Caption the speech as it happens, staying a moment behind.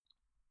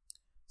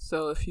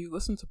So if you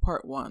listen to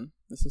part one,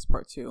 this is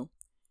part two.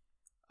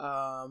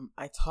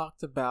 I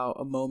talked about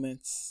a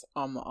moment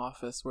on The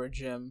Office where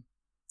Jim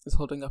is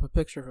holding up a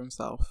picture of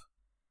himself.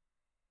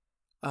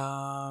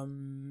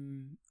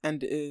 And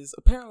is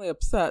apparently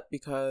upset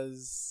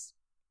because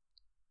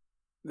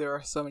there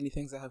are so many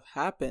things that have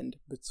happened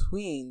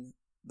between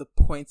the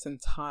points in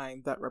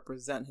time that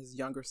represent his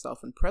younger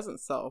self and present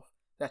self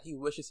that he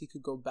wishes he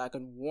could go back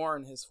and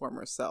warn his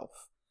former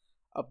self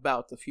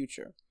about the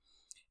future.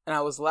 And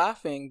I was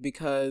laughing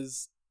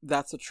because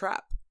that's a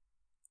trap.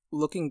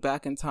 Looking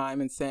back in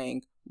time and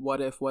saying, what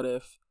if,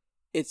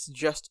 it's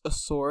just a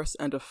source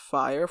and a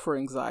fire for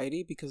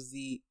anxiety because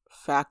the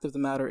fact of the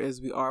matter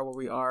is we are where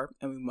we are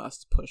and we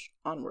must push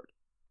onward.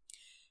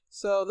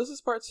 So this is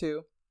part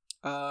two.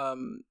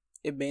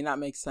 It may not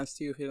make sense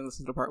to you if you didn't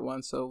listen to part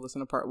one, so listen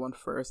to part one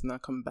first and then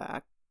come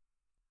back.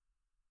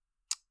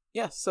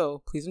 Yeah,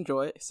 so please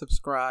enjoy,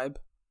 subscribe.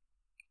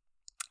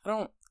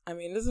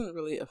 It doesn't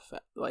really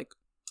affect,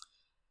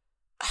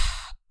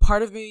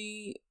 part of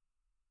me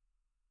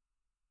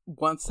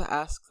wants to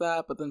ask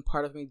that, but then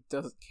part of me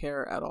doesn't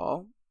care at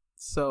all.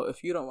 So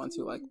if you don't want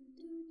to,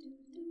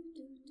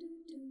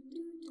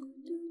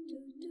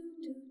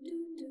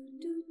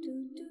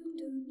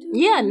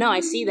 Yeah, no,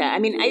 I see that. I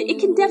mean, it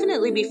can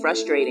definitely be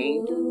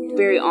frustrating.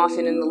 Very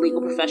often in the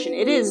legal profession,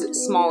 it is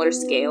smaller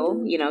scale.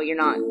 You know, you're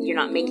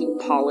not making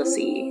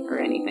policy or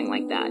anything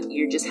like that.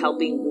 You're just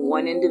helping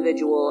one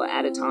individual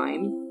at a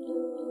time.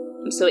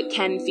 So it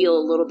can feel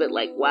a little bit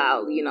like,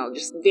 wow,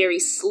 just very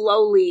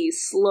slowly,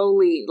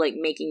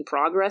 making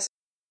progress.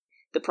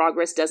 The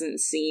progress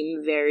doesn't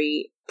seem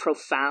very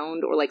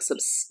profound or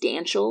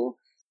substantial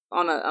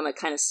on a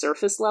kind of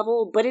surface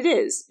level, but it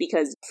is,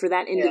 because for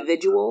that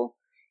individual,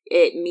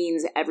 it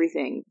means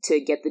everything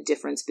to get the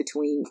difference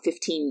between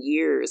 15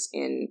 years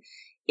in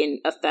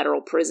a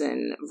federal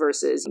prison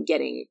versus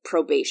getting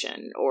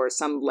probation or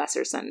some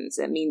lesser sentence.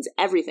 It means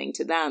everything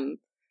to them.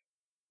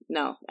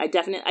 No, I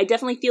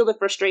definitely feel the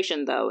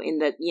frustration, though, in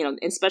that,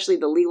 especially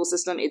the legal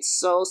system, it's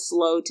so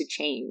slow to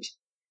change.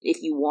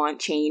 If you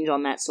want change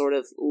on that sort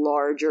of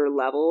larger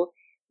level,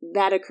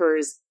 that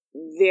occurs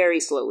very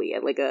slowly.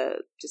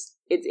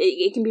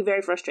 It can be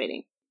very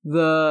frustrating.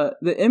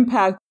 The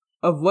impact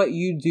of what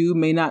you do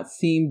may not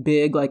seem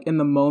big, in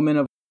the moment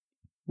of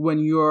when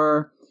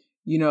you're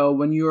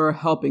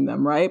helping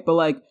them, right?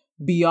 But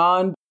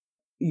beyond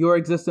your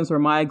existence or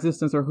my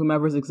existence or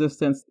whomever's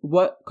existence,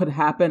 what could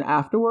happen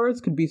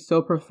afterwards could be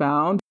so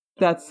profound.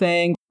 That's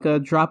saying a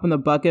drop in the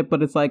bucket,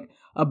 but it's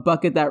a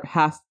bucket that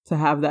has to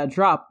have that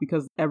drop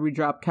because every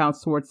drop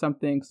counts towards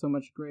something so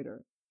much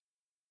greater.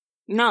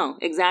 No,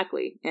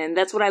 exactly. And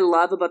that's what I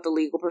love about the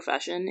legal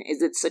profession,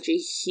 is it's such a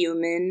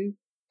human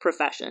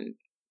profession.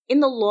 In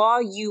the law,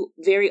 you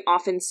very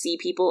often see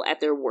people at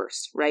their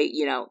worst, right?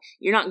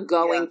 You're not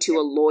going to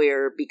a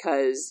lawyer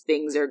because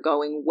things are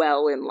going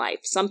well in life.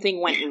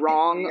 Something went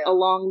wrong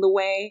along the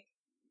way.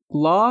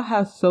 Law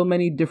has so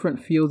many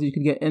different fields you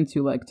could get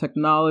into, like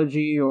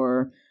technology,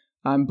 or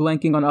I'm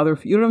blanking on other,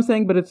 you know what I'm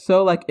saying? But it's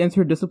so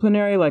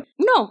interdisciplinary.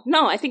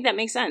 No, I think that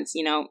makes sense.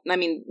 The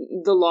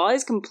law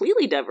is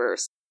completely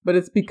diverse. But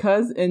it's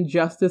because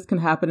injustice can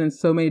happen in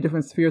so many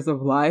different spheres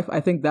of life. I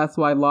think that's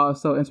why law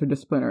is so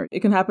interdisciplinary. It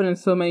can happen in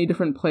so many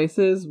different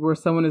places where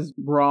someone is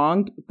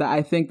wronged, that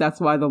I think that's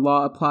why the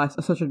law applies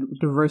to such a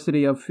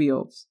diversity of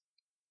fields.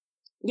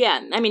 Yeah,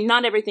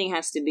 not everything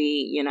has to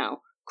be,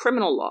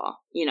 criminal law,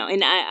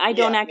 and I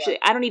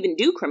don't even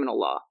do criminal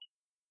law.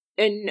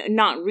 And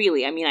not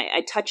really.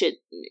 I touch it,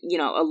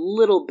 a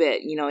little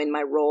bit, in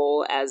my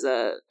role as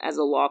a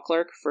law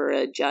clerk for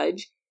a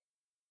judge.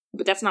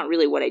 But that's not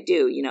really what I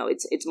do.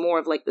 It's more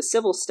of the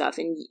civil stuff.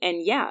 And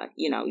yeah,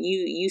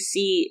 you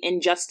see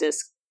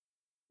injustice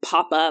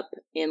pop up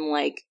in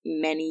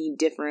many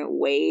different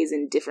ways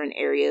in different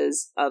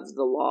areas of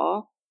the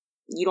law.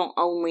 You don't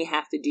only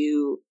have to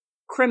do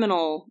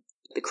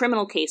the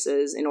criminal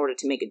cases in order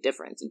to make a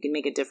difference. You can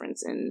make a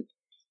difference in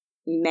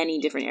many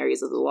different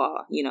areas of the law,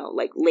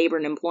 like labor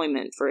and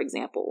employment, for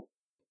example.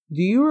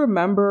 Do you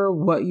remember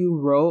what you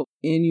wrote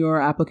in your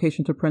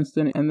application to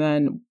Princeton, and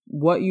then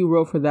what you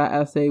wrote for that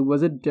essay?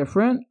 Was it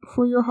different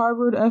for your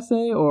Harvard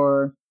essay,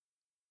 or?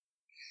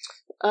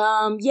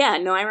 Yeah,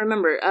 no, I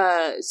remember.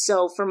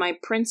 So for my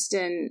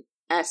Princeton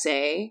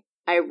essay,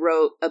 I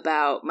wrote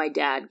about my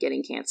dad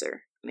getting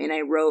cancer, and I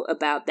wrote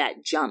about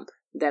that jump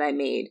that I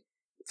made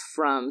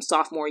from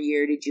sophomore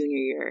year to junior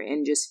year,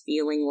 and just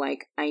feeling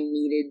like I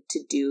needed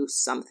to do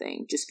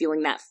something, just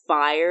feeling that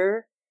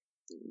fire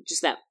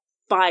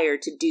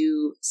to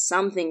do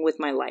something with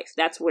my life.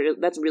 That's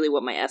really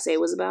what my essay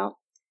was about.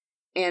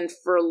 And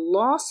for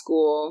law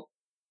school,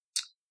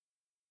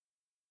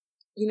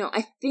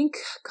 I think,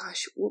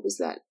 gosh, what was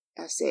that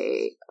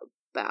essay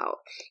about?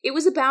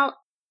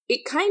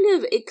 It kind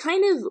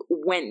of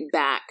went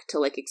back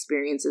to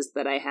experiences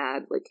that I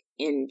had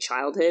in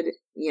childhood.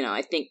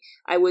 I think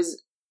I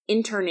was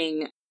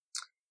interning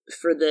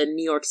for the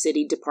New York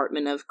City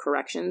Department of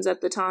Corrections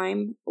at the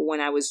time, when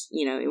I was,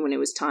 when it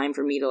was time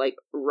for me to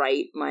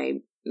write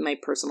my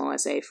personal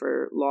essay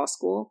for law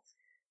school.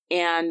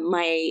 And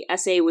my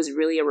essay was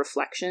really a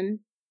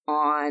reflection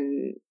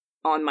on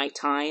my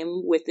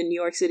time with the New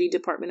York City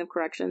Department of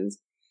Corrections,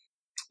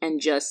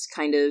 and just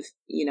kind of,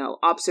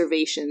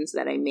 observations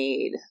that I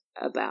made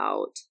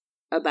about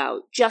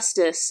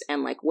justice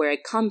and like where I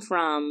come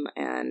from.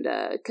 And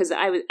because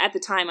at the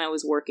time I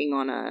was working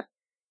on I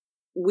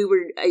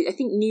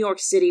think New York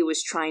City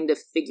was trying to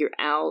figure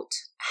out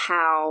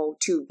how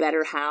to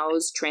better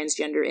house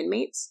transgender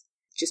inmates,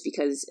 just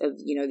because of,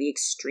 the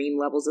extreme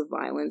levels of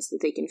violence that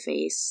they can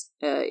face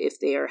if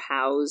they are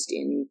housed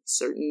in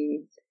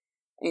certain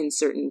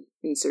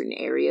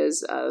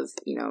areas of,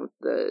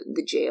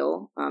 the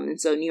jail.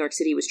 And so New York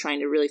City was trying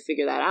to really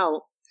figure that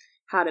out,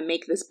 how to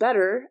make this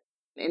better.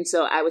 And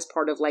so I was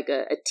part of like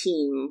a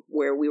team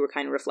where we were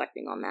kind of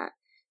reflecting on that.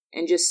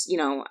 And just,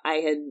 I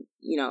had,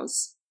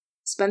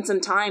 spent some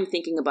time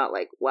thinking about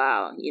like,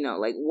 wow,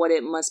 like what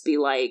it must be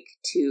like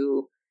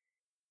to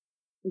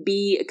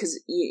be, because,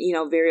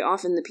 very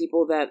often the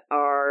people that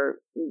are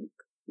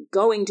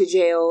going to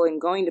jail and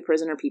going to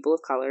prison are people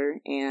of color,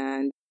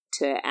 and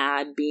to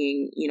add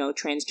being,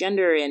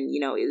 transgender. And,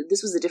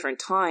 this was a different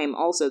time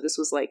also. This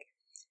was like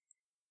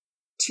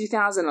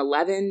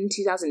 2011,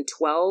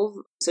 2012.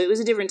 So it was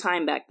a different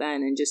time back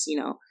then. And just,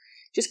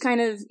 just kind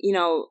of,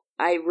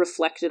 I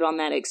reflected on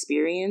that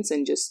experience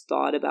and just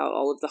thought about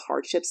all of the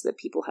hardships that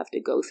people have to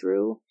go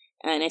through.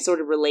 And I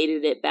sort of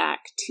related it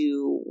back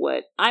to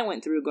what I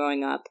went through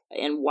growing up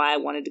and why I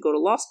wanted to go to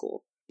law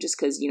school. Just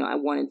because, I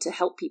wanted to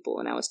help people,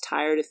 and I was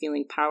tired of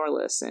feeling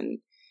powerless,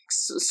 and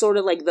sort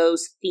of like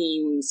those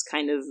themes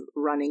kind of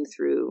running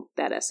through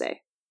that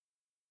essay.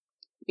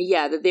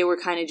 Yeah, that they were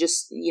kind of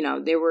just,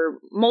 there were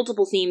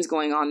multiple themes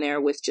going on there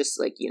with just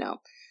like,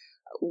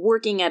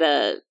 working at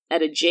a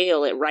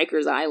jail at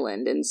Rikers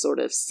Island and sort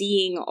of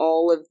seeing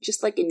all of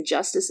just like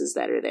injustices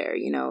that are there,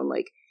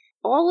 like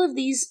all of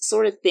these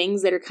sort of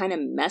things that are kind of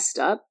messed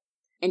up,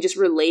 and just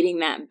relating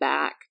that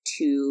back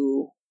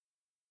to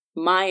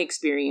my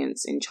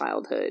experience in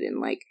childhood, and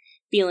like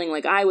feeling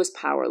like I was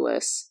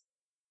powerless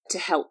to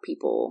help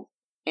people,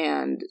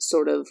 and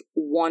sort of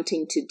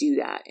wanting to do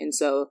that. And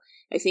so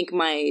I think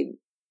my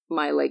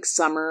like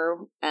summer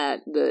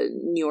at the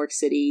New York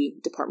City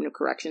Department of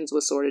Corrections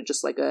was sort of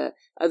just like a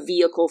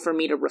vehicle for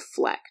me to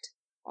reflect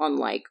on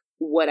like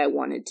what I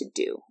wanted to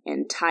do,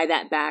 and tie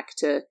that back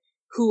to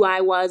who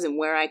I was and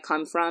where I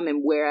come from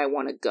and where I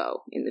want to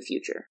go in the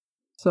future.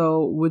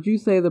 So would you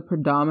say the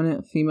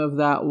predominant theme of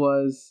that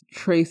was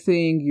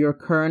tracing your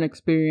current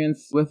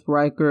experience with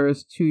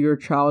Rikers to your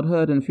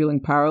childhood and feeling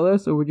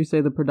powerless? Or would you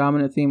say the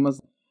predominant theme was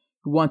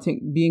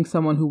being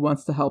someone who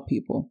wants to help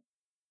people?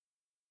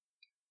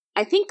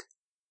 I think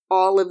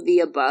all of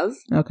the above.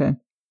 Okay.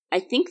 I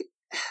think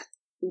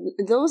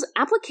those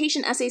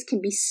application essays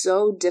can be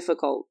so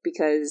difficult,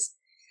 because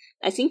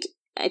I think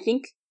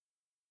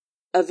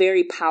a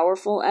very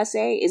powerful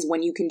essay is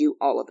when you can do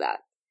all of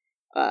that.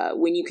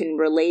 When you can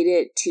relate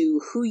it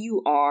to who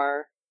you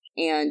are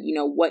and,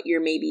 what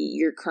maybe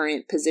your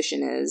current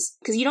position is.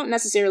 Because you don't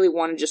necessarily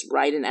want to just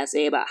write an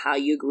essay about how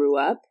you grew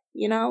up,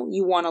 you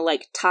want to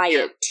like tie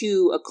it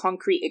to a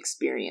concrete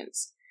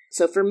experience.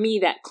 So for me,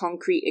 that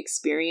concrete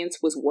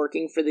experience was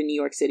working for the New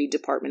York City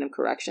Department of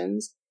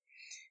Corrections.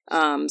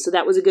 So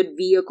that was a good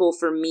vehicle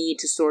for me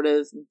to sort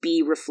of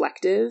be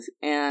reflective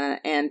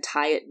and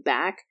tie it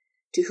back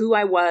to who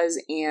I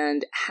was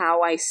and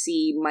how I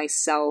see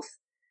myself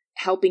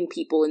helping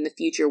people in the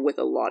future with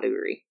a law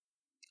degree.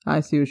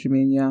 I see what you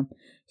mean, yeah.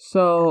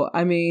 So,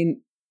 I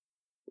mean,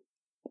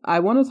 I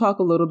want to talk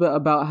a little bit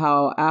about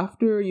how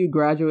after you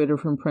graduated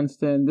from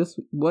Princeton,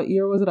 what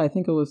year was it? I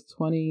think it was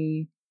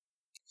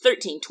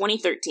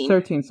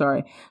 2013.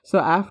 Sorry. So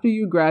after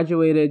you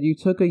graduated, you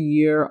took a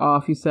year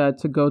off, you said,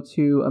 to go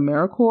to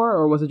AmeriCorps,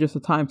 or was it just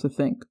a time to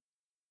think?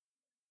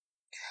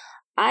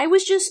 I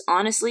was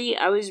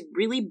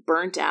really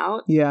burnt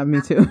out. Yeah,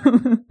 me too.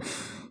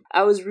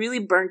 I was really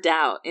burnt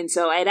out. And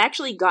so I had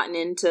actually gotten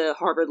into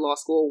Harvard Law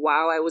School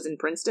while I was in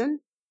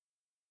Princeton.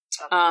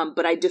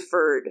 But I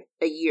deferred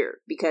a year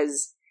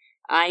because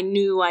I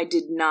knew I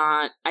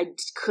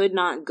could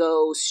not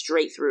go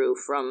straight through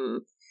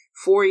from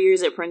 4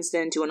 years at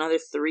Princeton to another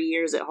 3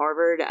 years at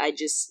Harvard. I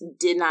just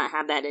did not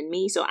have that in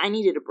me. So I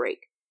needed a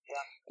break.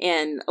 Yeah.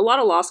 And a lot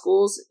of law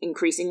schools,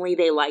 increasingly,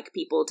 they like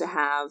people to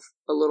have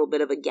a little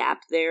bit of a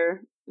gap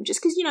there.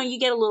 Just because, you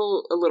get a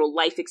little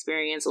life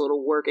experience, a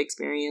little work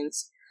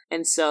experience.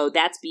 And so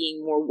that's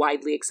being more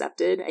widely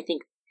accepted. I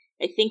think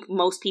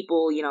most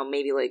people,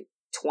 maybe like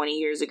 20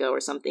 years ago or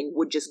something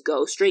would just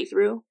go straight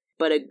through.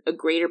 But a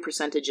greater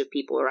percentage of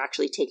people are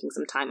actually taking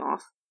some time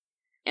off.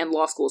 And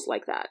law schools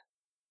like that.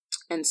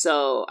 And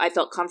so I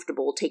felt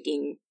comfortable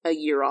taking a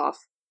year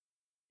off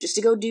just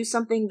to go do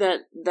something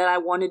that I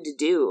wanted to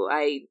do.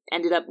 I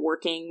ended up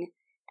working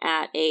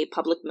at a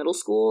public middle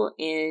school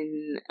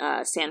in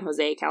San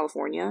Jose,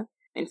 California.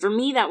 And for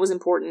me, that was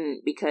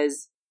important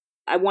because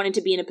I wanted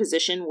to be in a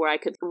position where I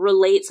could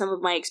relate some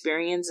of my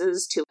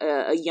experiences to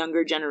a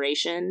younger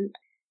generation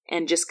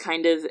and just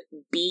kind of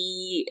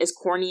be, as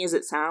corny as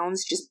it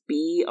sounds, just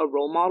be a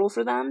role model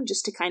for them,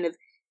 just to kind of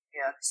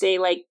say,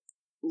 like,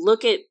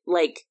 look at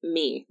like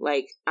me,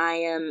 like I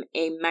am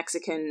a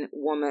Mexican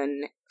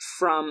woman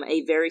from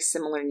a very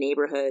similar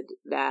neighborhood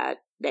that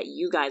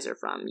you guys are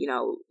from, you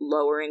know,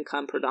 lower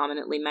income,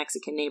 predominantly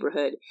Mexican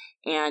neighborhood.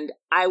 And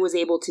I was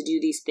able to do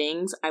these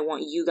things. I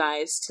want you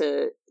guys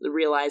to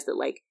realize that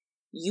like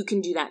you can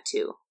do that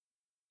too.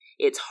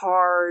 It's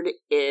hard.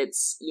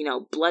 It's, you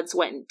know, blood,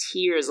 sweat, and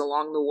tears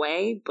along the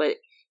way, but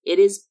it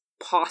is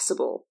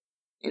possible.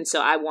 And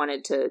so I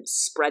wanted to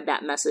spread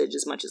that message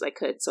as much as I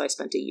could. So I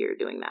spent a year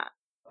doing that.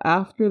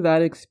 After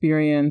that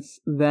experience,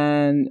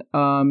 then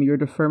your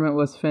deferment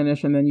was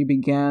finished and then you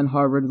began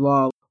Harvard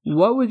Law.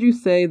 What would you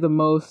say the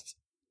most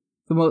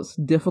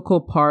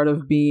difficult part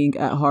of being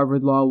at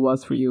Harvard Law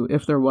was for you,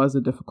 if there was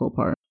a difficult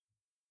part?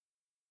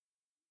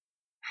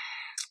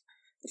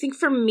 I think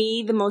for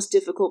me, the most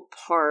difficult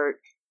part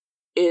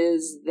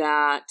is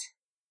that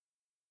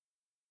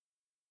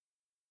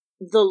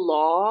the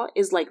law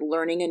is like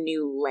learning a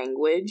new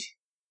language.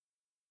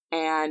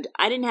 And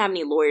I didn't have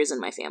any lawyers in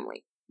my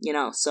family, you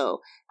know, so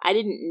I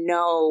didn't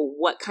know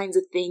what kinds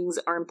of things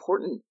are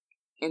important.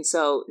 And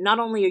so not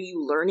only are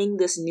you learning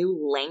this new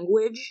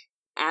language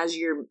as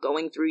you're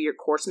going through your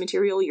course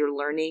material, you're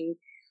learning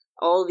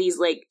all these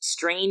like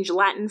strange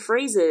Latin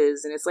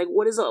phrases. And it's like,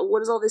 what does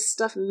all this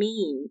stuff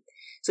mean?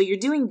 So you're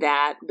doing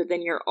that, but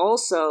then you're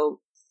also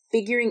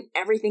figuring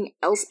everything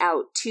else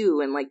out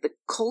too. And like the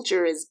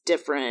culture is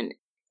different.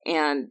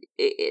 And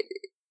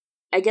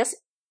I guess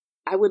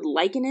I would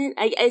liken it.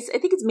 I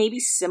think it's maybe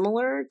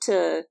similar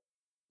to,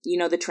 you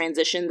know, the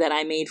transition that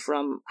I made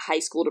from high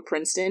school to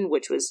Princeton,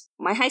 which was,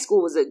 my high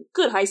school was a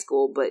good high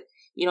school, but,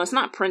 you know, it's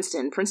not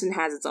Princeton. Princeton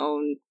has it's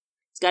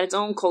got its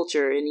own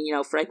culture. And, you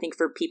know, I think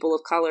for people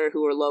of color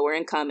who are lower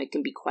income, it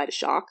can be quite a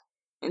shock.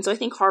 And so I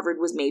think Harvard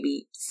was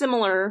maybe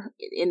similar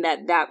in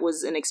that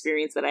was an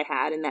experience that I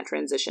had in that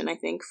transition, I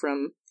think,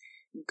 from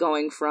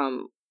going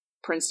from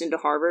Princeton to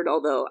Harvard,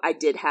 although I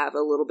did have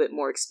a little bit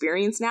more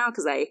experience now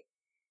because I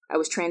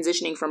was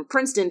transitioning from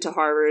Princeton to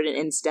Harvard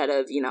instead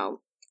of, you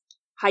know,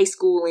 high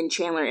school in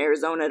Chandler,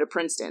 Arizona to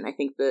Princeton. I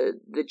think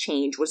the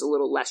change was a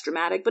little less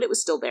dramatic, but it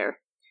was still there.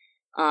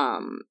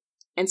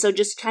 And so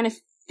just kind of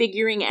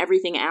figuring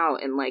everything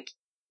out and like,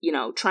 you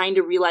know, trying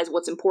to realize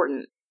what's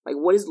important. Like,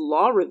 what is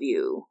law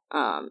review?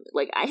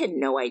 Like, I had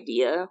no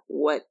idea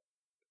what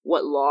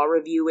law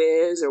review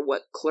is or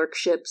what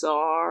clerkships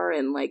are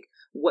and like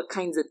what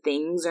kinds of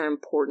things are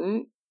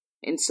important.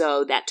 And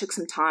so that took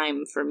some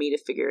time for me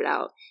to figure it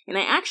out. And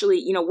I actually,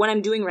 you know, what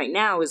I'm doing right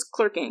now is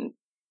clerking.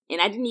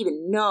 And I didn't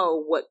even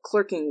know what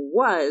clerking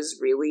was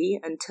really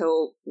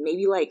until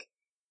maybe like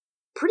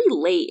pretty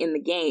late in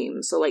the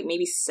game. So like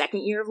maybe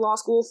second year of law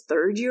school,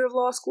 third year of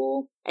law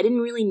school. I didn't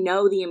really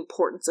know the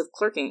importance of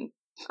clerking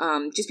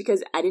just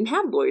because I didn't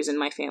have lawyers in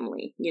my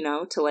family, you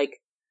know, to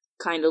like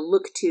kind of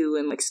look to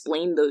and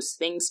explain those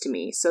things to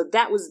me. So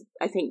that was,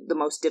 I think, the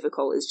most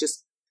difficult is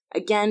just,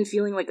 again,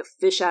 feeling like a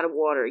fish out of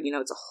water. You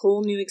know, it's a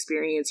whole new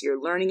experience.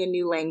 You're learning a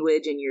new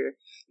language and you're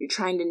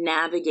trying to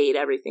navigate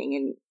everything.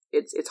 And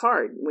it's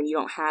hard when you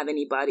don't have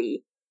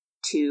anybody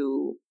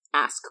to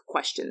ask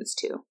questions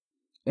to.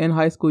 In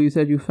high school, you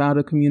said you found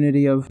a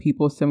community of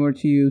people similar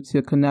to you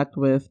to connect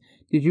with.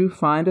 Did you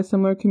find a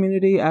similar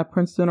community at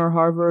Princeton or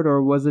Harvard,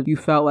 or was it you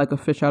felt like a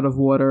fish out of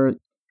water?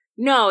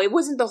 No, it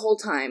wasn't the whole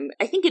time.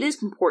 I think it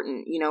is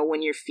important, you know,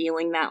 when you're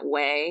feeling that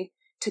way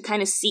to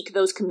kind of seek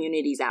those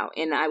communities out.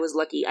 And I was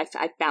lucky. I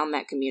found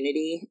that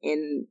community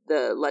in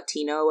the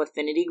Latino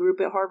affinity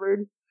group at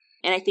Harvard.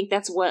 And I think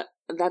that's what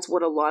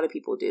a lot of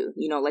people do.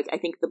 You know, like I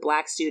think the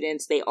Black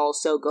students, they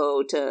also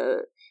go to,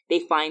 they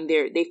find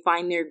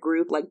their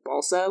group like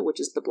BALSA, which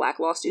is the Black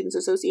Law Students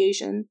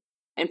Association.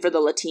 And for the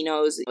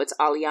Latinos, it's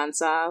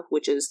Alianza,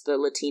 which is the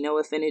Latino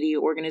affinity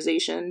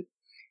organization.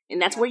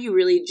 And that's where you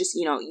really just,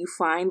 you know, you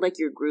find like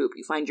your group,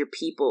 you find your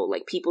people,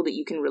 like people that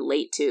you can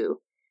relate to,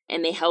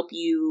 and they help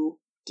you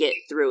get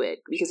through it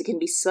because it can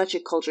be such a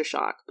culture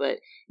shock, but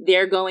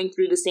they're going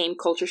through the same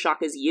culture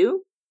shock as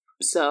you.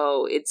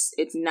 So it's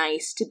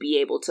nice to be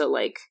able to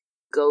like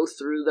go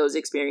through those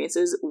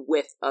experiences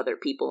with other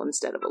people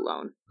instead of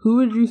alone. Who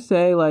would you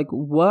say, like,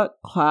 what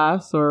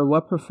class or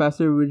what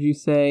professor would you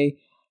say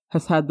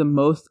has had the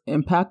most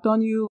impact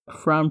on you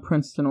from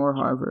Princeton or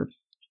Harvard?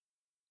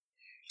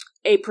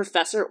 A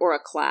professor or a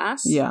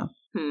class? Yeah.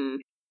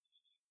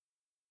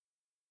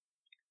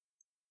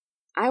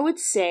 I would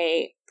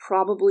say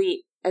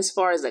probably as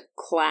far as a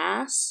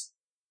class,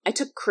 I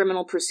took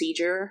criminal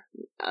procedure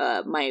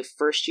my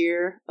first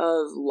year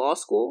of law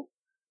school.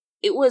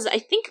 It was, I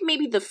think,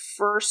 maybe the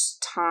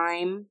first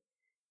time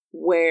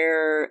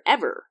where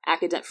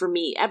for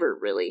me,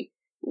 really,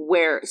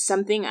 where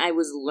something I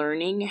was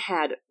learning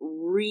had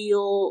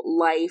real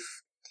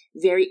life,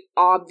 very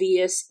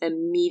obvious,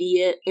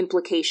 immediate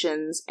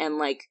implications and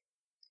like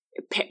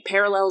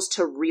parallels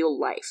to real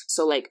life.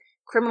 So like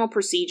criminal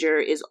procedure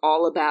is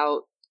all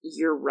about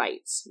your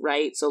rights,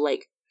 right? So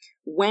like,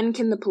 when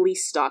can the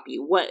police stop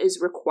you? What is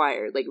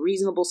required? Like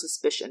reasonable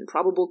suspicion,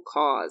 probable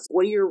cause.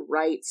 What are your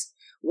rights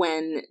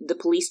when the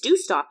police do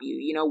stop you?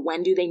 You know,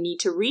 when do they need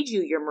to read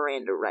you your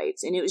Miranda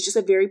rights? And it was just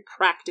a very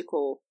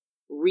practical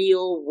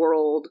real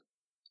world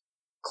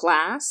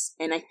class.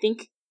 And I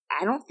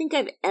don't think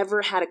I've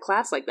ever had a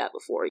class like that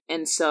before.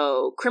 And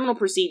so criminal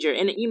procedure,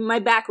 and my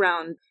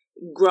background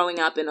growing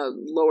up in a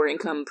lower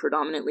income,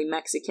 predominantly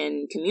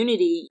Mexican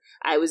community,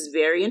 I was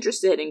very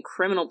interested in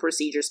criminal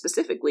procedure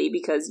specifically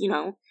because,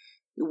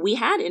 we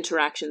had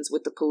interactions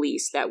with the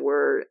police that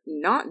were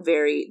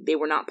they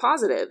were not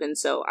positive. And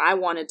so I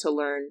wanted to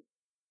learn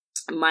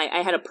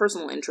I had a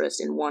personal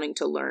interest in wanting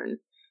to learn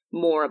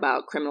more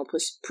about criminal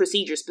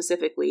procedure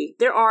specifically.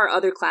 There are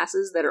other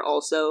classes that are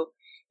also,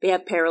 they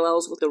have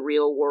parallels with the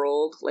real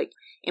world, like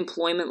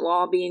employment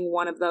law being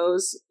one of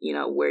those,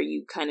 where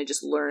you kind of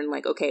just learn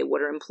like, okay,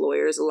 what are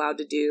employers allowed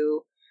to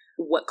do?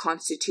 What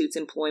constitutes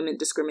employment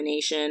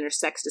discrimination or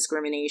sex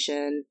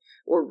discrimination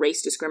or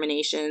race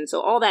discrimination?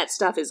 So all that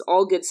stuff is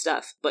all good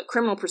stuff. But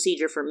criminal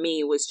procedure for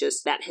me was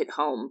just that hit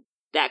home.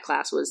 That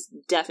class was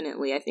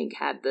definitely, I think,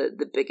 had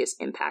the biggest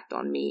impact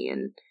on me.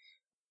 And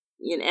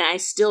I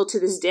still, to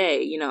this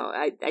day,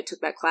 I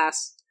took that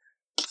class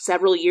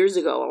several years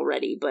ago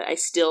already, but I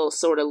still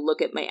sort of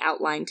look at my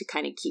outline to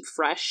kind of keep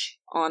fresh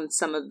on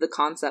some of the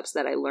concepts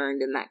that I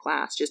learned in that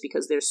class, just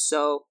because they're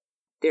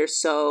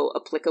so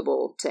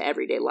applicable to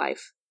everyday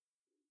life.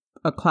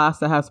 A class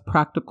that has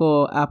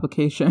practical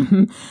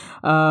application.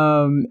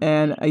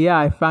 And yeah,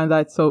 I find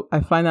that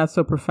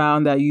so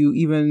profound that you,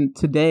 even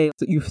today,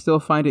 you still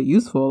find it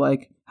useful.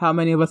 Like, how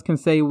many of us can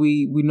say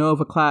we know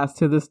of a class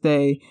to this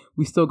day,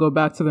 we still go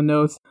back to the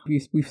notes,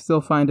 we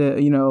still find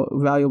it,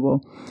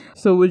 valuable.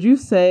 So would you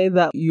say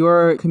that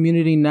your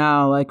community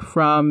now, like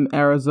from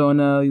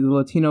Arizona, the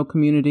Latino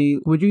community,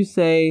 would you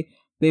say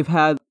they've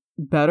had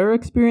better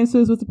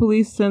experiences with the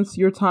police since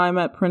your time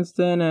at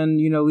Princeton and,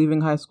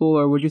 leaving high school,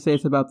 or would you say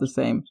it's about the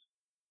same?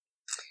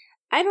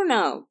 I don't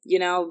know,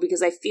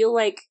 because I feel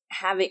like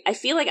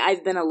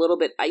I've been a little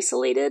bit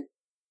isolated.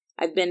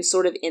 I've been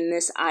sort of in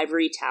this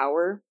ivory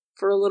tower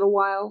for a little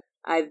while.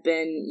 I've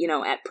been,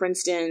 at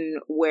Princeton,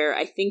 where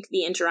I think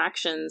the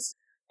interactions,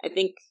 I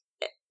think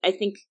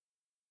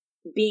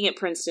being at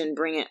Princeton,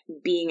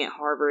 being at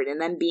Harvard, and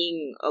then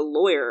being a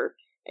lawyer,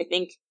 I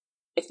think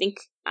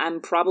I'm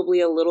probably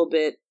a little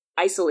bit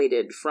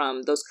isolated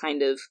from I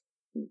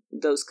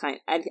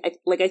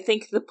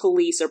think the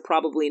police are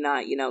probably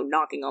not,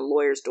 knocking on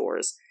lawyers'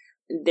 doors.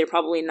 They're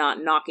probably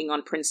not knocking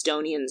on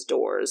Princetonians'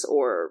 doors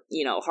or,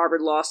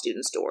 Harvard law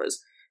students'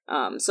 doors.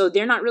 So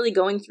they're not really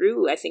going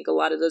through, I think, a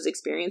lot of those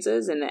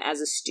experiences. And as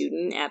a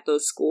student at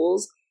those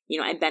schools,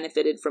 I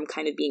benefited from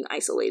kind of being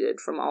isolated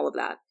from all of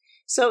that.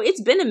 So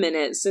it's been a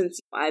minute since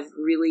I've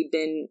really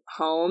been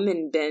home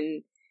and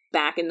been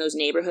back in those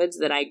neighborhoods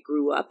that I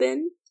grew up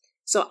in.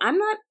 So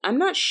I'm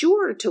not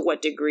sure to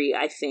what degree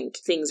I think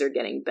things are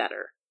getting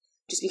better.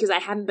 Just because I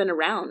haven't been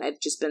around,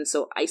 I've just been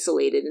so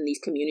isolated in these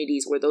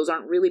communities where those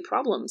aren't really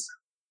problems.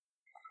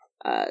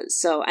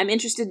 So I'm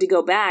interested to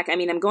go back. I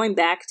mean, I'm going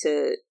back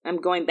to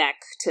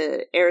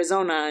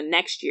Arizona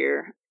next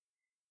year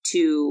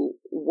to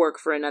work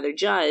for another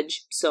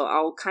judge. So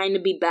I'll kind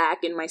of be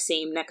back in my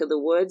same neck of the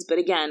woods. But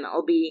again,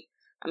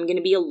 I'm going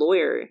to be a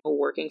lawyer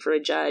working for a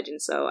judge.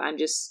 And so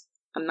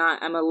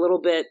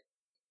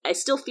I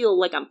still feel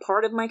like I'm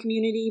part of my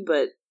community,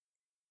 but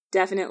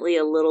definitely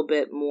a little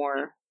bit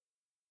more.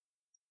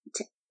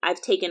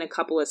 I've taken a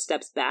couple of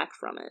steps back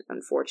from it,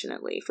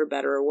 unfortunately, for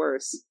better or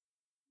worse.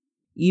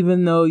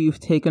 Even though you've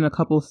taken a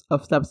couple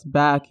of steps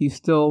back, you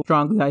still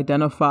strongly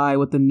identify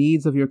with the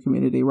needs of your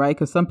community, right?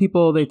 Because some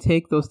people, they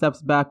take those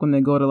steps back when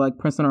they go to like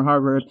Princeton or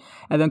Harvard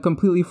and then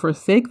completely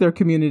forsake their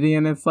community.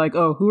 And it's like,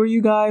 oh, who are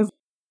you guys?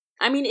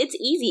 I mean, it's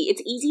easy.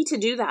 It's easy to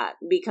do that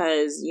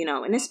because,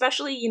 and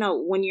especially,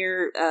 when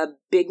you're a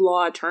big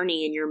law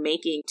attorney and you're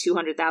making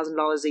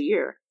 $200,000 a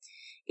year,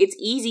 it's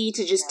easy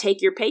to just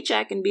take your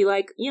paycheck and be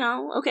like,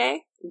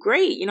 okay,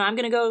 great. I'm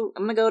going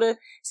to go to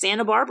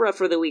Santa Barbara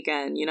for the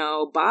weekend,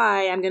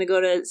 bye. I'm going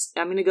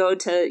to go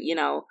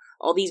to,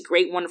 all these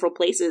great, wonderful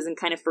places and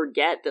kind of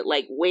forget that,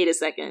 like, wait a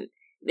second,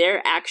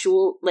 they're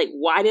actual, like,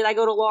 why did I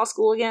go to law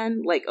school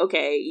again? Like,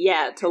 okay,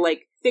 yeah, to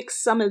like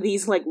fix some of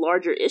these like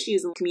larger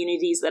issues in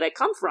communities that I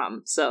come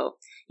from. So,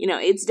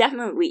 it's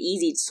definitely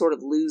easy to sort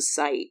of lose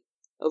sight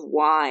of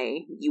why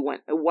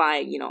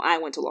I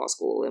went to law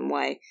school and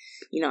why,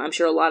 I'm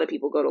sure a lot of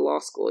people go to law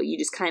school. You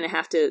just kind of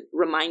have to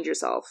remind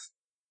yourself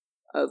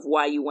of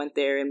why you went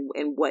there and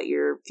what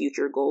your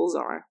future goals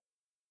are.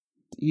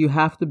 You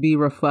have to be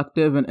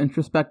reflective and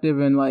introspective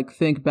and like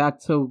think back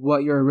to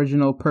what your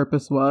original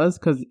purpose was.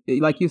 Because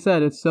like you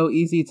said, it's so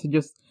easy to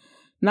just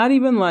not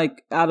even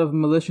like out of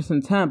malicious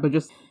intent, but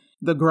just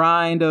the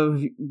grind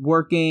of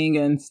working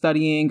and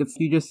studying.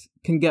 You just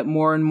can get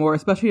more and more,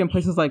 especially in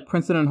places like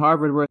Princeton and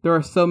Harvard, where there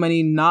are so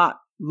many not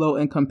low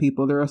income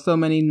people. There are so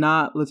many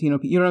not Latino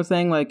people. You know what I'm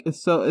saying? Like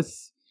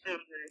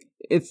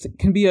it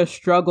can be a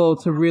struggle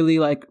to really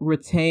like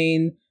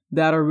retain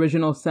that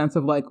original sense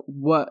of like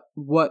what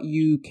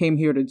you came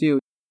here to do.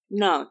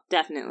 No,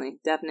 definitely.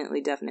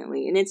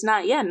 And it's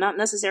not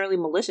necessarily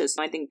malicious.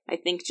 I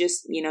think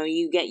just,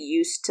 you get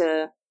used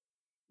to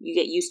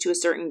a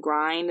certain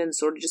grind and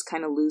sort of just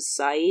kind of lose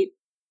sight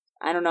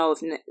I don't know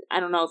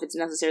if it's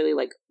necessarily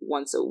like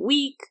once a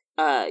week.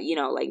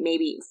 Like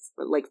maybe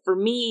like for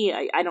me,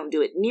 I don't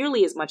do it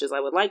nearly as much as I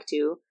would like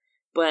to,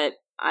 but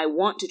I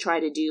want to try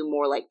to do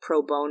more like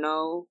pro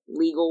bono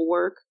legal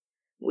work,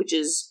 which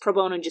is pro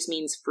bono just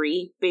means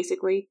free,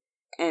 basically.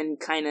 And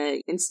kind of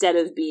instead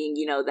of being,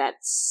 that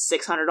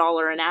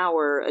 $600 an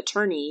hour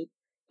attorney,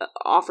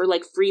 offer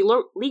like free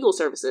legal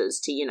services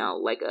to,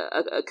 like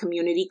a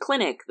community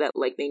clinic that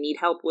like they need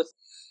help with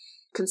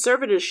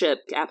conservatorship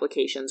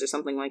applications or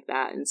something like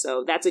that. And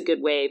so that's a good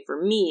way for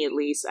me, at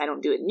least. I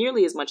don't do it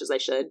nearly as much as I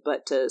should,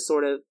 but to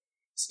sort of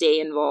stay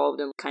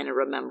involved and kind of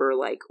remember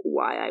like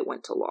why I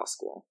went to law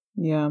school.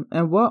 Yeah.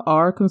 And what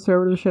are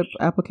conservatorship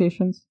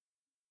applications?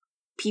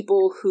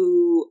 People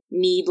who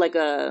need like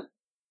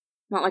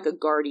not like a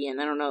guardian,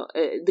 I don't know.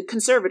 The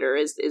conservator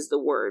is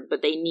the word,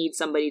 but they need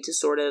somebody to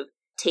sort of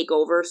take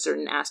over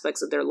certain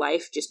aspects of their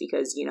life just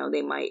because,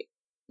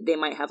 they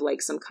might have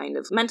like some kind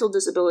of mental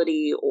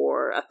disability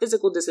or a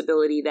physical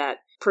disability that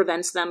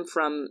prevents them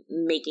from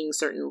making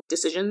certain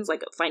decisions,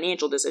 like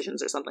financial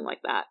decisions or something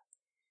like that.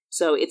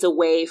 So it's a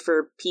way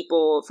for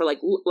people, for like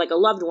a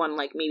loved one,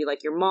 like maybe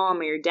like your mom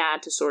or your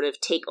dad, to sort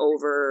of take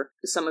over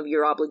some of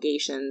your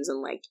obligations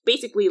and like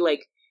basically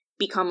like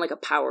become like a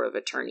power of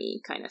attorney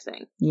kind of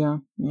thing. Yeah,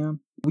 yeah.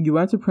 You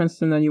went to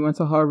Princeton, then you went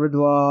to Harvard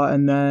Law,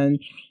 and then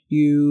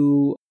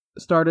you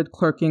started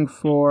clerking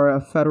for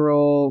a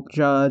federal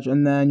judge,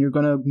 and then you're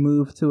going to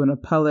move to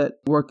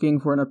working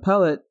for an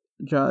appellate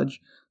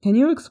judge. Can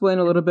you explain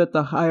a little bit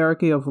the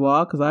hierarchy of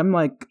law? Because I'm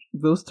like,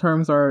 those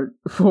terms are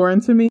foreign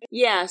to me.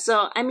 Yeah,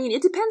 so, I mean,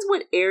 it depends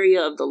what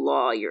area of the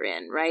law you're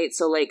in, right?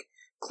 So, like,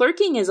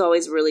 clerking is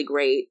always really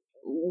great.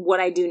 What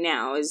I do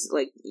now is,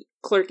 like,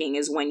 clerking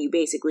is when you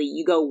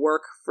go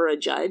work for a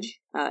judge,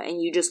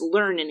 and you just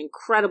learn an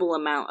incredible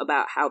amount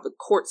about how the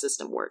court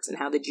system works and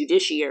how the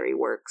judiciary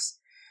works,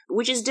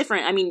 which is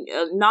different. I mean,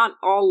 not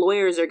all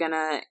lawyers are going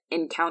to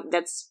encounter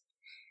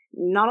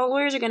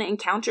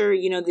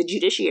the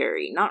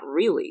judiciary. Not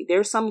really. There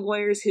are some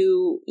lawyers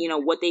who,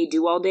 what they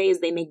do all day is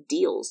they make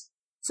deals.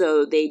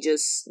 So they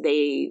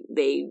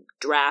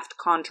draft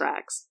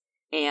contracts,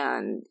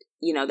 and,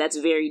 that's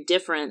very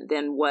different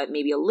than what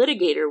maybe a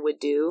litigator would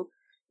do,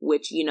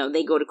 which,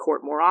 they go to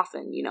court more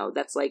often.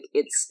 That's like,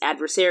 it's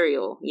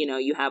adversarial.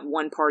 You have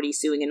one party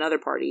suing another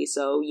party.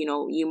 So,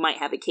 you might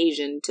have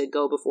occasion to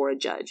go before a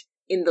judge.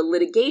 In the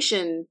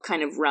litigation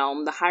kind of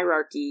realm, the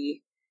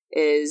hierarchy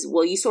is,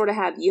 well, you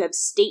have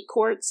state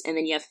courts and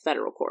then you have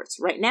federal courts.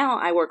 Right now,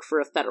 I work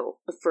for a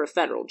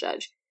federal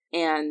judge,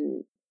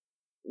 and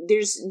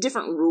there's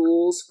different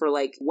rules for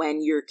like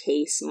when your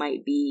case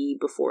might be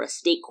before a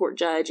state court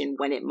judge and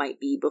when it might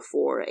be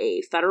before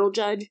a federal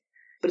judge.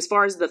 But as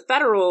far as the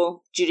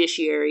federal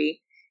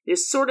judiciary,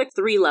 there's sort of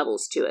 3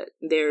 levels to it.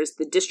 There's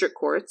the district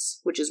courts,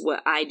 which is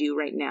what I do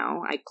right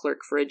now. I clerk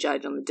for a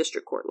judge on the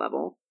district court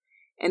level.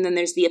 And then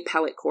there's the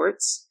appellate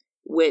courts,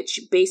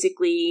 which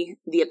basically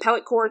the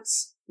appellate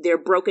courts, they're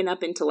broken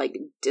up into like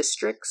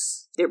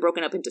districts. They're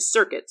broken up into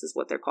circuits is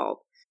what they're called.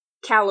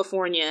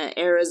 California,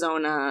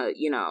 Arizona,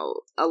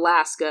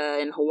 Alaska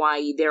and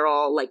Hawaii, they're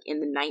all like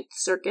in the 9th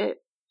circuit.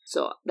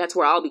 So that's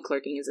where I'll be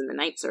clerking, is in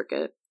the 9th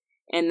circuit.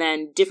 And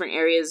then different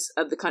areas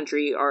of the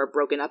country are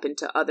broken up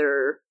into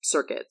other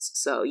circuits.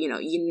 So,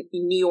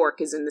 New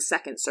York is in the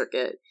 2nd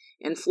circuit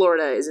and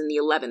Florida is in the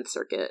 11th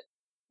circuit.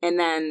 And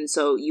then,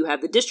 so you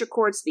have the district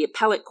courts, the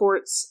appellate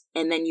courts,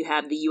 and then you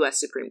have the U.S.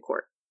 Supreme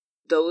Court.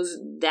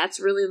 That's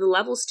really the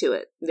levels to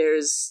it.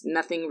 There's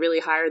nothing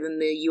really higher than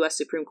the U.S.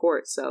 Supreme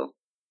Court. So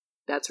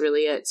that's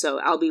really it. So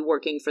I'll be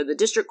working for the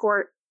district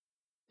court,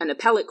 an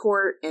appellate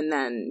court, and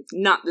then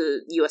not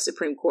the U.S.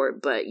 Supreme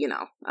Court, but,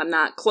 I'm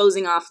not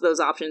closing off those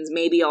options.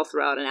 Maybe I'll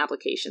throw out an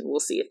application. We'll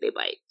see if they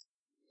bite.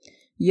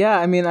 Yeah,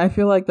 I mean, I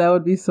feel like that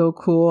would be so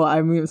cool.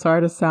 I mean,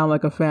 sorry to sound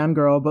like a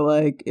fangirl, but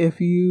like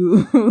if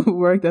you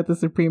worked at the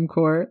Supreme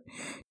Court,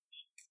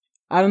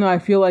 I don't know, I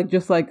feel like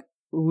just like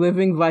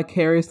living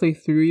vicariously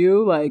through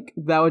you, like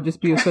that would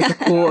just be such a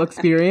cool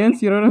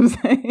experience. You know what I'm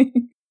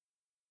saying?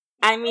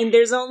 I mean,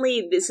 there's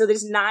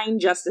 9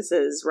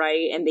 justices,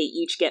 right? And they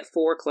each get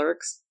 4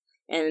 clerks.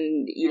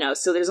 And,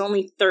 so there's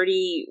only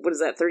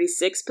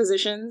 36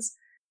 positions.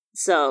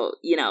 So,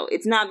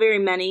 it's not very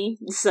many.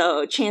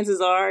 So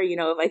chances are,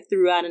 if I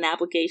threw out an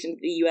application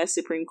to the U.S.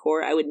 Supreme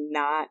Court, I would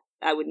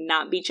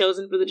not be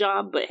chosen for the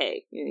job. But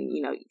hey,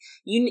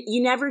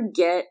 you never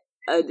get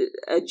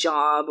a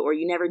job, or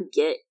you never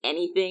get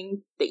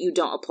anything that you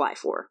don't apply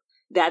for.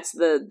 That's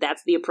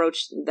the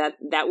approach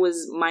that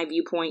was my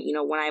viewpoint,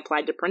 when I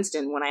applied to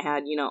Princeton, when I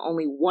had,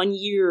 only 1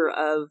 year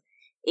of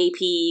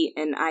AP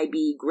and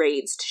IB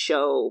grades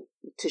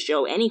to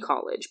show any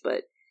college.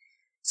 But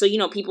so,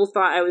 people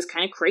thought I was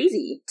kind of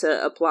crazy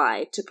to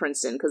apply to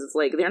Princeton, because it's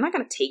like, they're not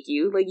going to take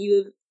you. Like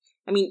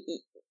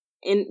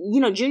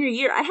in, junior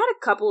year, I had a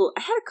couple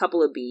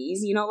of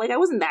B's, like I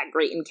wasn't that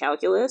great in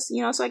calculus,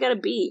 so I got a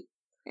B.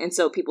 And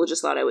so people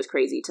just thought I was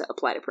crazy to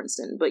apply to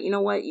Princeton. But you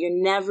know what?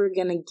 You'll never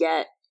get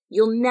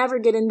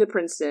into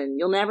Princeton.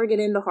 You'll never get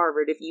into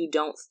Harvard if you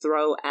don't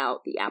throw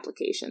out the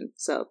application.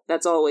 So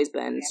that's always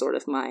been sort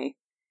of my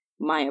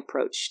my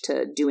approach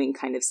to doing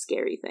kind of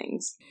scary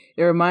things.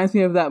 It reminds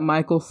me of that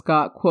Michael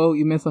Scott quote,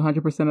 you miss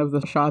 100% of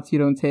the shots you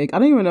don't take. I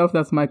don't even know if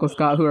that's Michael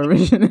Scott who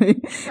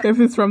originated, if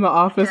it's from The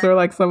Office or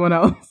like someone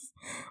else.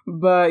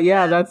 But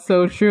yeah, that's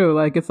so true.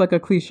 Like, it's like a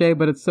cliche,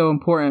 but it's so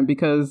important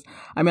because,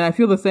 I mean, I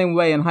feel the same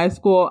way. In high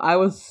school, I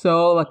was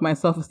so, like, my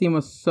self-esteem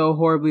was so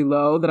horribly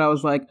low that I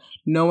was like,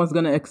 no one's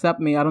going to accept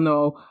me. I don't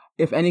know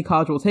if any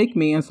college will take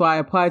me. And so I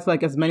applied to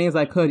like as many as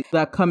I could.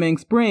 That coming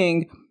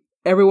spring,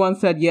 everyone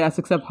said yes,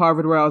 except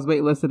Harvard, where I was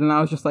waitlisted. And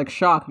I was just like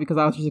shocked because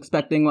I was just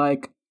expecting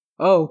like,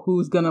 oh,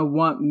 who's going to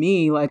want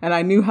me? Like, and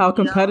I knew how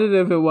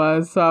competitive it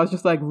was. So I was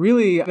just like,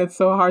 really, it's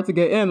so hard to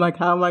get in. Like,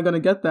 how am I going to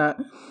get that?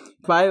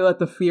 If I let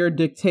the fear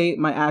dictate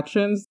my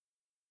actions.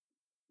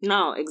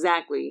 No,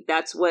 exactly.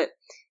 That's what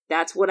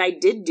I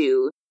did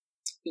do,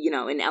 you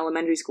know, in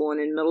elementary school and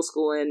in middle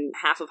school and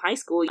half of high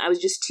school. I was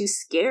just too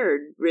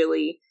scared,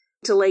 really,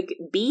 to like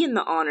be in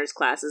the honors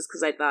classes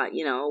because I thought,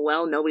 you know,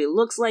 well, nobody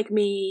looks like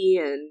me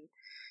and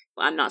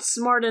I'm not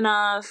smart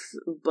enough.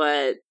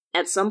 But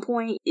at some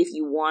point, if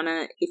you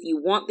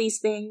want these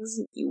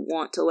things, you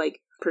want to like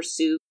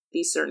pursue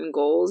these certain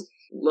goals,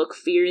 look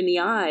fear in the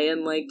eye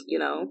and like, you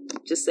know,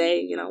 just say,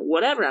 you know,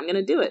 whatever, I'm going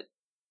to do it.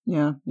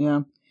 Yeah,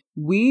 yeah.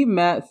 We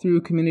met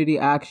through community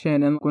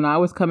action. And when I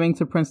was coming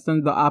to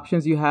Princeton, the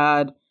options you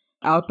had,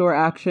 outdoor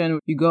action,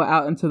 you go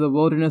out into the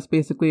wilderness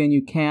basically and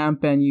you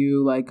camp and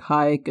you like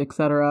hike,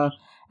 etc.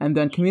 And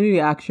then community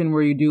action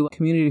where you do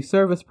community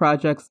service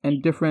projects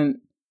in different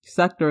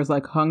sectors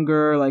like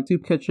hunger, like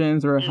soup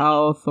kitchens or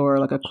health or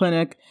like a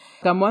clinic.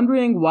 I'm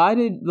wondering,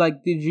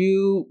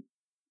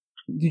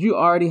 did you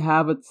already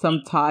have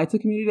some tie to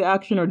community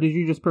action or did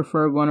you just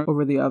prefer one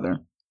over the other?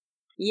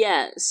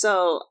 Yeah,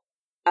 so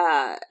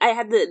I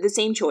had the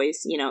same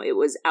choice, you know, it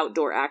was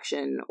outdoor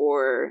action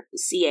or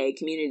CA,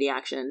 community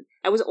action.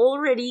 I was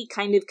already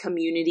kind of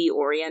community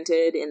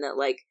oriented in that,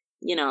 like,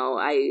 you know,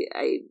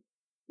 I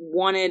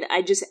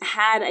just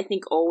had, I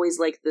think, always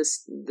like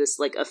this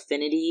like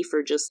affinity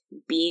for just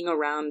being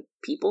around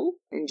people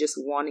and just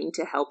wanting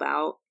to help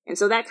out. And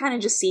so that kind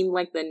of just seemed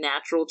like the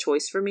natural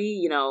choice for me,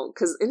 you know,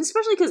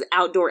 especially because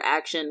outdoor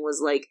action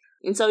was like,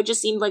 and so it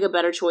just seemed like a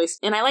better choice.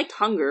 And I liked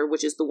hunger,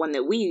 which is the one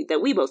that we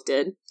both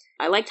did.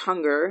 I liked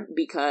hunger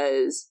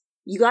because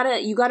you got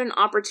an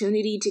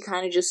opportunity to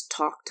kind of just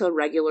talk to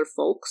regular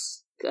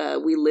folks.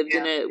 We lived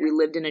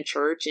in a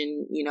church,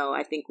 and you know,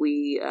 I think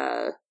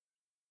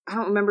I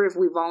don't remember if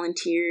we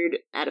volunteered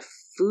at a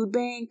food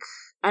bank.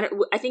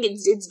 I think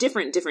it's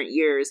different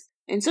years.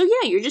 And so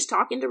yeah, you're just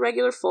talking to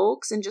regular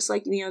folks and just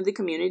like, you know, the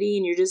community,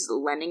 and you're just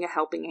lending a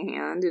helping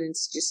hand, and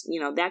it's just, you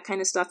know, that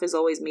kind of stuff has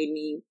always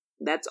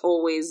that's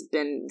always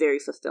been very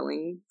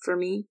fulfilling for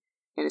me.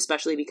 And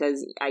especially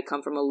because I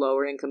come from a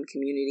lower income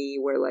community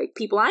where like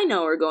people I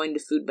know are going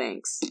to food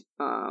banks.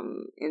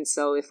 And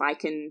so if I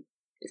can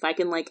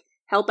like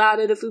help out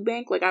at a food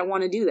bank, like I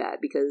want to do that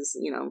because,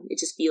 you know, it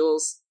just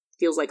feels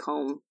like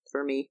home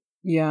for me.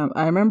 Yeah,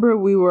 I remember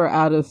we were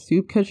at a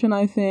soup kitchen,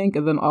 I think,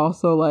 and then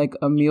also like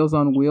a Meals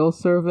on Wheels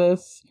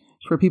service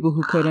for people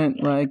who couldn't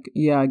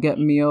get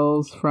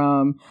meals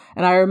from.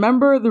 And I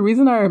remember, the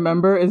reason I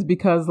remember is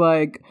because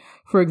like,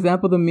 for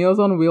example, the Meals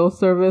on Wheels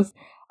service,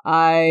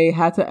 I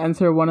had to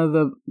enter one of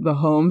the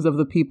homes of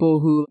the people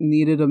who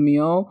needed a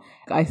meal.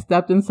 I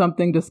stepped in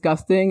something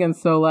disgusting. And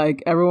so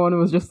like everyone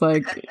was just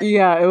like,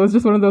 yeah, it was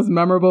just one of those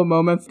memorable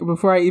moments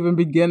before I even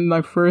begin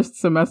my first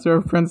semester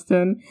of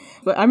Princeton.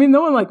 But I mean,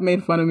 no one like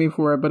made fun of me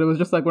for it, but it was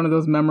just like one of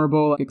those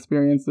memorable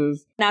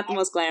experiences. Not the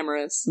most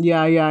glamorous.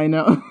 Yeah, I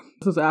know.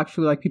 This was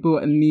actually like people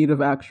in need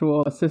of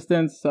actual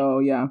assistance. So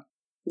yeah.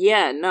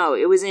 Yeah, no,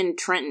 it was in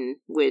Trenton,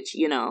 which,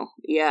 you know,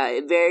 yeah,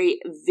 very,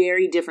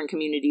 very different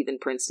community than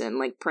Princeton.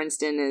 Like,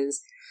 Princeton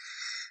is,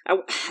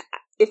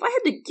 if I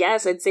had to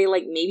guess, I'd say,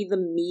 like, maybe the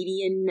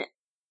median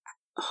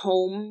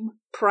home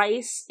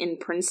price in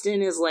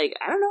Princeton is, like,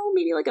 I don't know,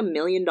 maybe, like, $1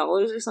 million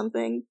or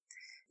something.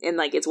 And,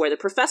 like, it's where the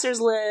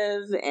professors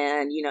live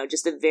and, you know,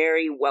 just a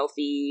very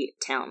wealthy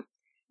town.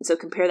 And so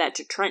compare that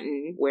to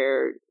Trenton,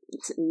 where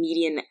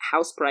median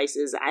house price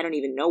is, I don't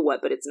even know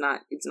what, but it's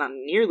not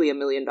nearly $1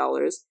 million.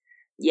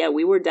 Yeah,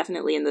 we were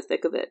definitely in the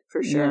thick of it,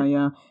 for sure.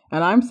 Yeah.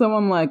 And I'm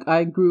someone like,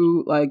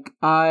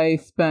 I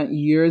spent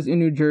years in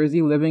New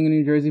Jersey, living in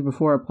New Jersey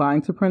before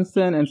applying to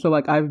Princeton. And so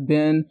like, I've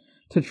been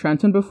to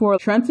Trenton before.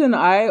 Trenton,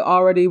 I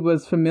already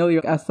was familiar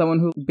as someone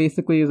who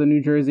basically is a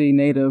New Jersey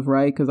native,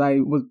 right? Because I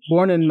was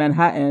born in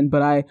Manhattan,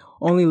 but I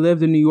only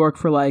lived in New York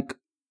for like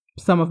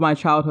some of my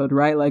childhood,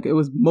 right? Like it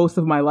was most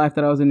of my life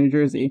that I was in New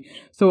Jersey.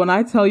 So when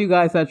I tell you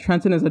guys that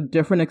Trenton is a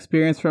different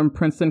experience from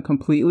Princeton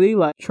completely,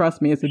 like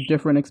trust me, it's a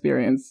different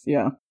experience.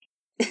 Yeah.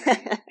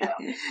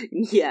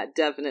 Yeah,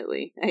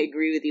 definitely. I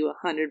agree with you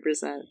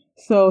 100%.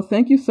 So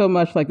thank you so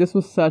much. Like this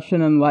was such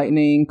an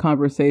enlightening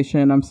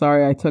conversation. I'm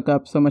sorry I took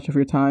up so much of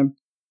your time.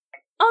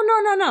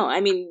 Oh, no.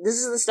 I mean, this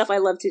is the stuff I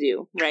love to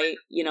do, right?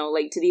 You know,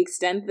 like to the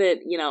extent that,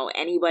 you know,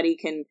 anybody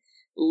can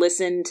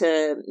listen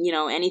to, you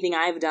know, anything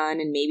I've done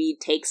and maybe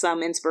take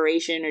some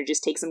inspiration or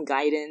just take some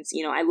guidance.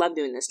 You know, I love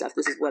doing this stuff.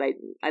 This is what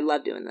I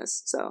love doing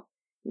this. So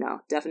no,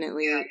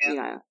 definitely,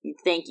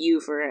 thank you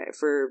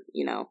for,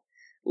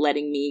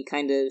 letting me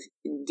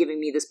giving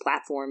me this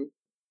platform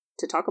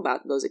to talk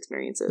about those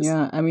experiences.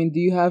 Yeah. I mean, do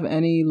you have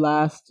any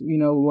last,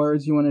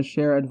 words you want to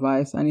share,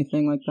 advice,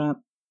 anything like that?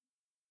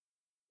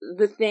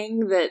 The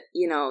thing that,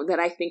 that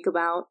I think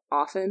about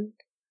often,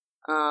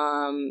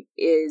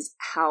 is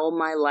how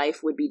my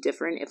life would be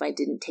different if I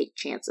didn't take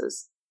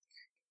chances.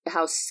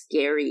 How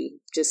scary,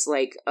 just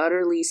like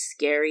utterly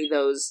scary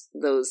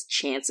those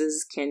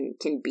chances can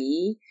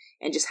be,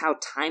 and just how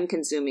time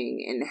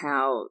consuming and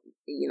how,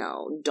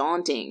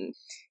 daunting.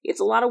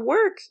 It's a lot of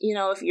work,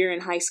 if you're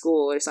in high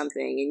school or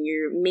something and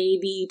you're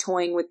maybe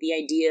toying with the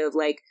idea of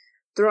like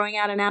throwing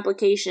out an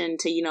application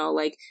to,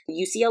 like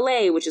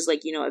UCLA, which is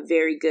like, a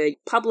very good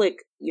public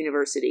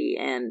university,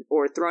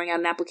 or throwing out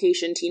an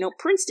application to,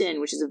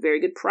 Princeton, which is a very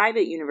good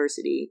private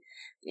university.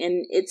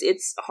 And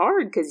it's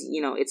hard because,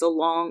 it's a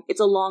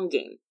long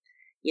game.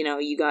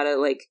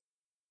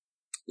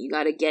 You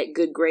gotta get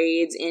good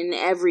grades in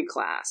every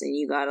class, and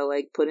you gotta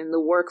like put in the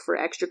work for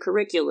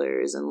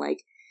extracurriculars, and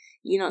like,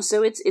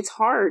 so it's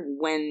hard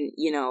when,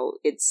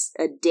 it's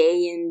a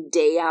day in,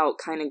 day out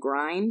kind of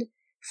grind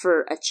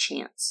for a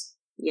chance,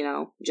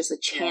 just a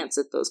chance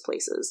at those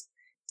places.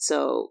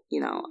 So,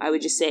 I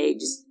would just say,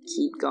 just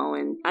keep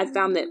going. I've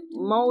found that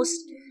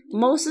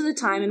most of the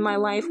time in my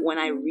life, when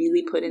I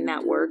really put in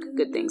that work,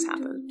 good things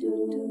happen.